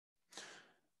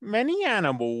Many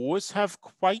animals have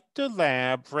quite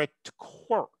elaborate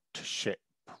courtship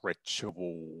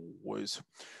rituals.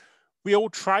 We'll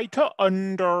try to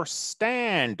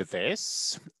understand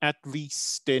this, at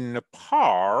least in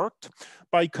part,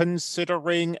 by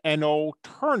considering an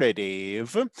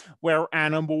alternative where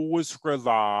animals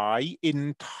rely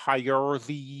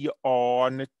entirely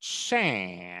on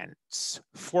chance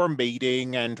for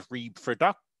mating and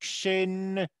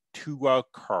reproduction to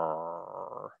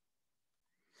occur.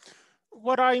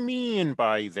 What I mean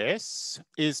by this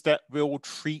is that we'll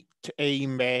treat a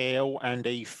male and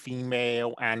a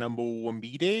female animal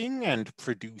meeting and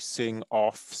producing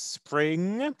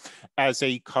offspring as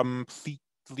a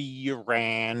completely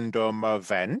random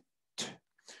event.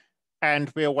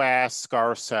 And we'll ask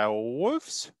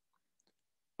ourselves,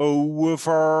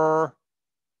 over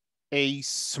a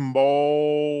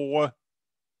small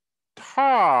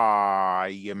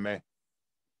time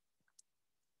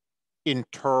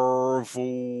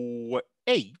interval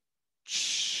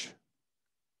h,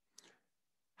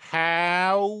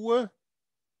 how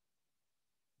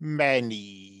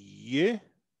many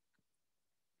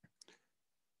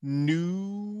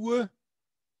new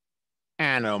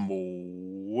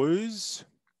animals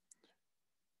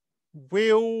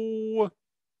will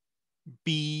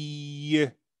be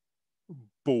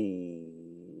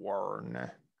born?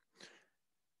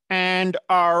 And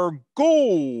our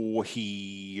goal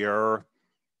here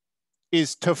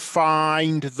is to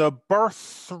find the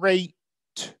birth rate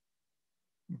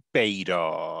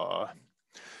beta.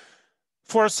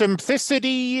 For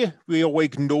simplicity, we'll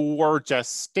ignore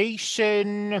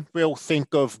gestation. We'll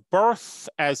think of birth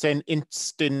as an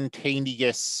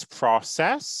instantaneous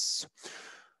process.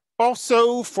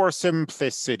 Also, for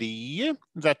simplicity,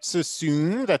 let's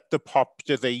assume that the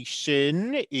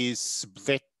population is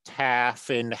split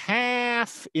half and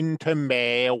half into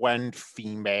male and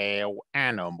female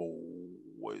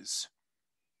animals.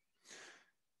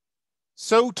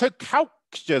 So to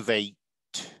calculate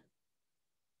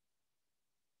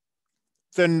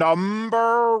the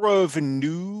number of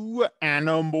new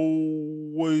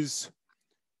animals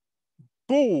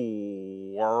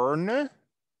born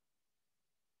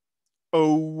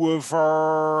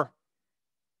over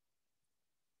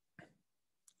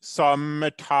some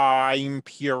time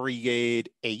period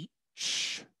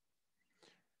h,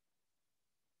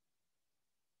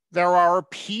 there are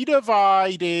p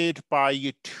divided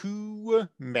by 2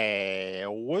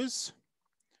 males,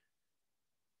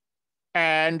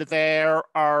 and there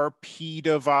are p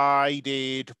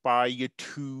divided by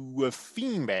 2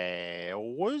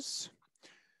 females.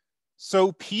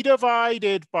 So p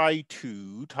divided by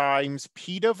 2 times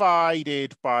p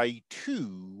divided by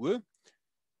 2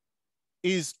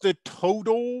 is the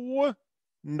total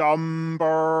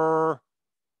number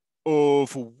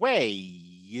of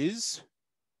ways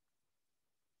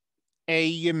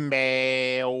a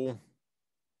male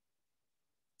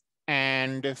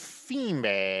and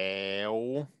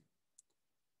female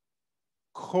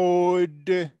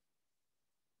could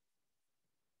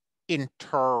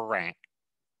interact.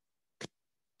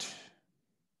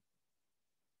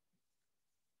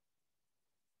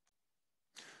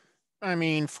 I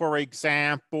mean, for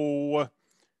example,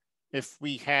 if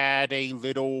we had a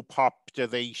little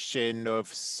population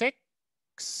of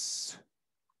 6,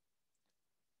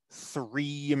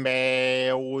 3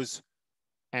 males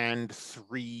and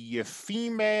 3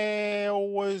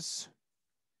 females,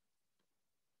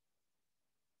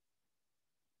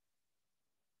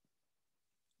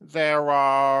 there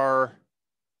are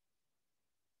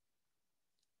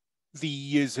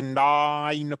these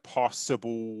 9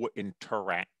 possible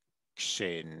interactions.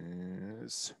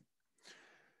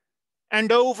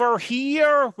 And over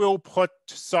here, we'll put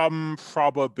some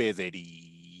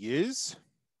probabilities.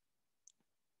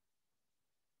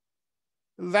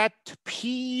 Let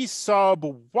p sub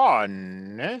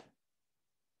 1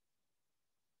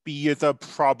 be the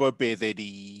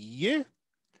probability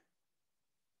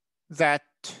that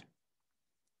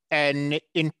an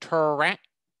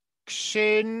interaction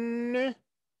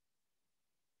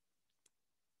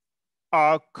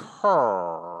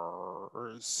occurs.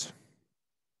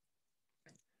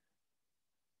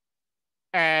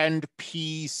 And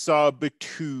p sub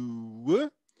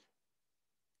 2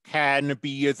 can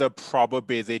be the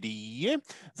probability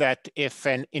that if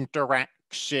an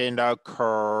interaction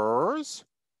occurs,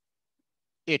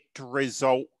 it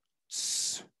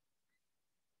results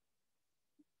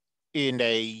in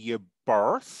a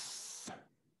birth,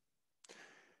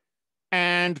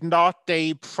 and not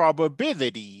a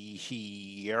probability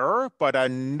here, but a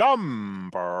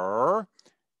number,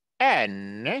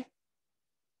 n,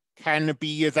 can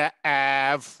be the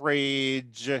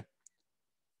average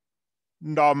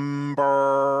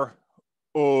number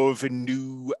of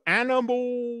new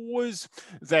animals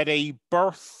that a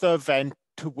birth event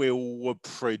will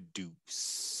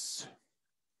produce.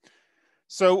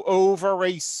 So over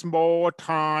a small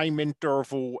time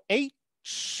interval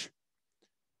h,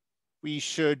 we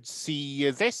should see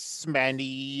this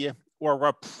many, or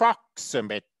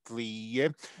approximately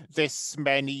this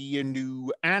many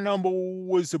new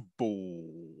animals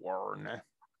born.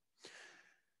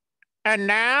 And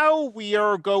now we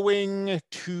are going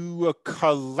to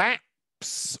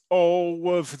collapse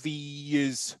all of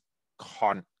these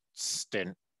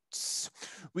constants.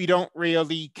 We don't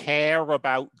really care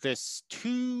about this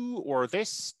 2 or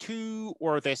this 2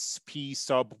 or this p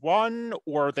sub 1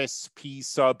 or this p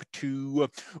sub 2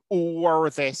 or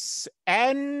this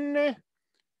n.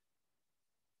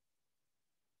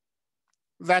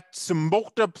 Let's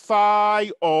multiply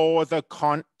all the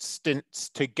constants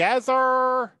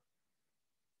together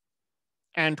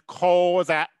and call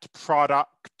that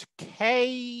product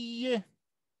K.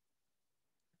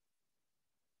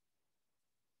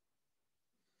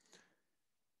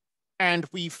 And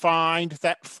we find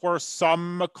that for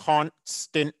some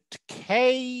constant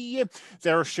K,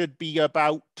 there should be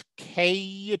about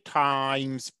K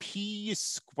times P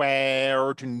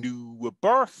squared new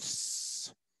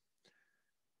births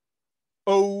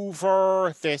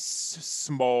over this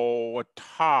small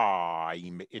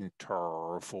time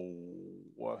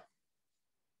interval.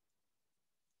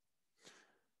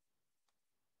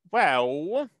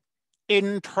 Well,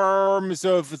 in terms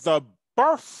of the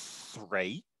birth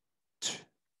rate,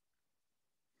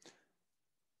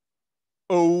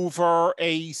 over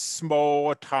a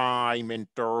small time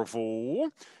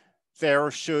interval,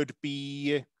 there should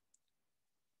be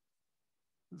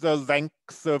the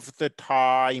length of the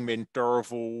time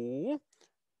interval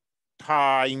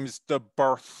times the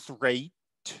birth rate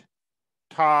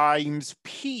times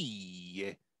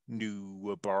p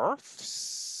new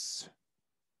births.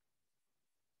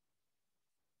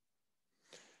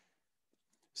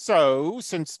 So,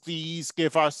 since these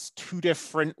give us two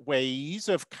different ways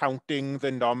of counting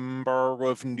the number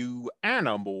of new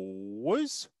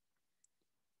animals,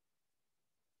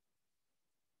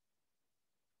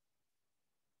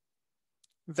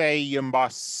 they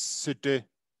must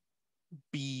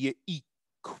be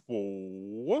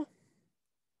equal.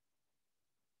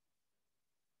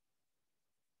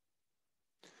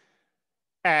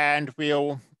 And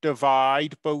we'll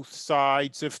divide both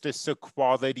sides of this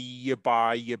equality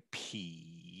by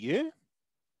p.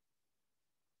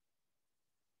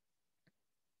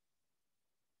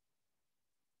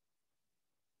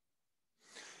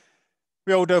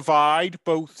 We'll divide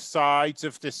both sides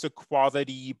of this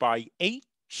equality by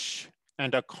h,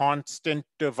 and a constant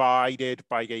divided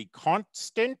by a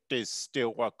constant is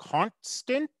still a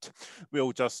constant.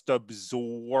 We'll just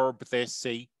absorb this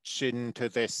h into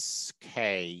this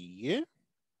k.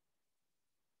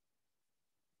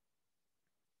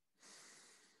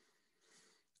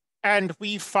 And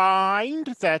we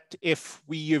find that if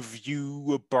we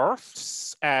view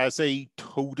births as a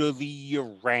totally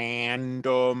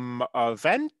random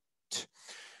event,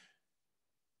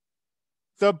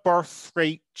 the birth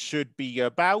rate should be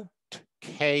about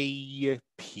Kp.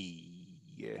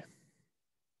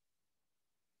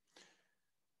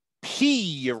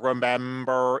 P,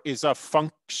 remember, is a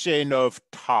function of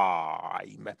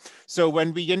time. So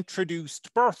when we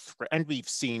introduced birth rate, and we've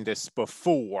seen this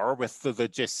before with the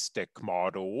logistic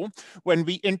model, when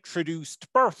we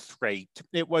introduced birth rate,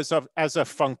 it was as a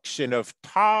function of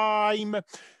time.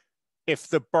 If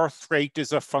the birth rate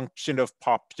is a function of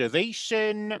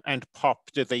population and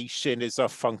population is a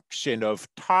function of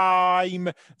time,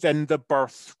 then the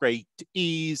birth rate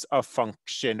is a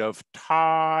function of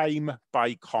time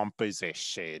by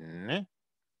composition.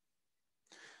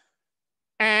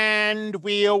 And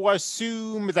we'll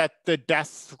assume that the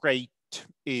death rate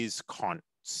is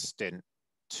constant.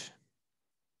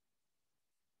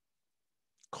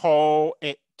 Call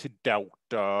it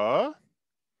delta.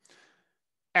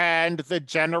 And the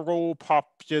general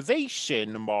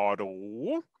population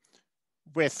model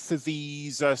with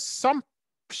these assumptions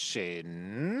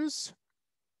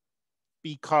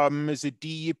becomes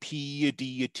dp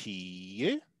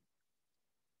dt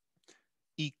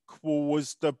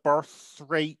equals the birth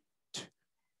rate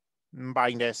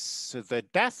minus the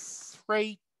death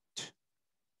rate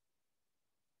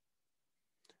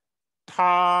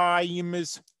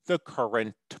times the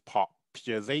current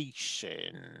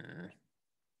population.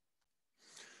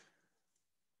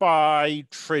 By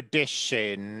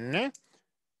tradition,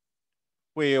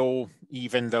 we'll,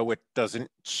 even though it doesn't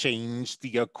change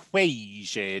the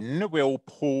equation, we'll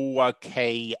pull a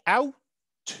k out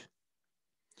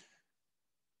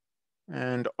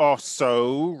And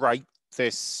also write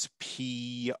this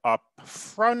P up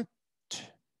front.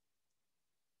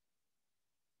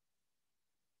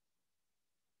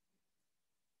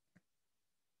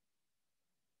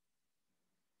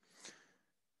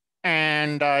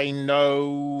 And I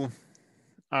know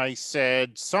I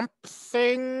said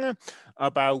something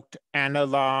about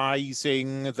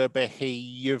analyzing the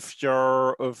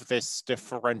behavior of this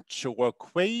differential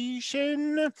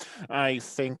equation. I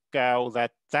think I'll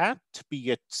let that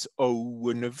be its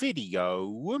own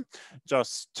video,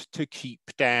 just to keep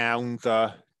down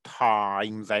the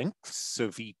time lengths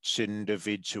of each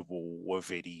individual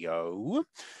video.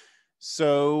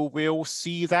 So we'll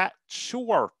see that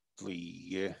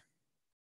shortly.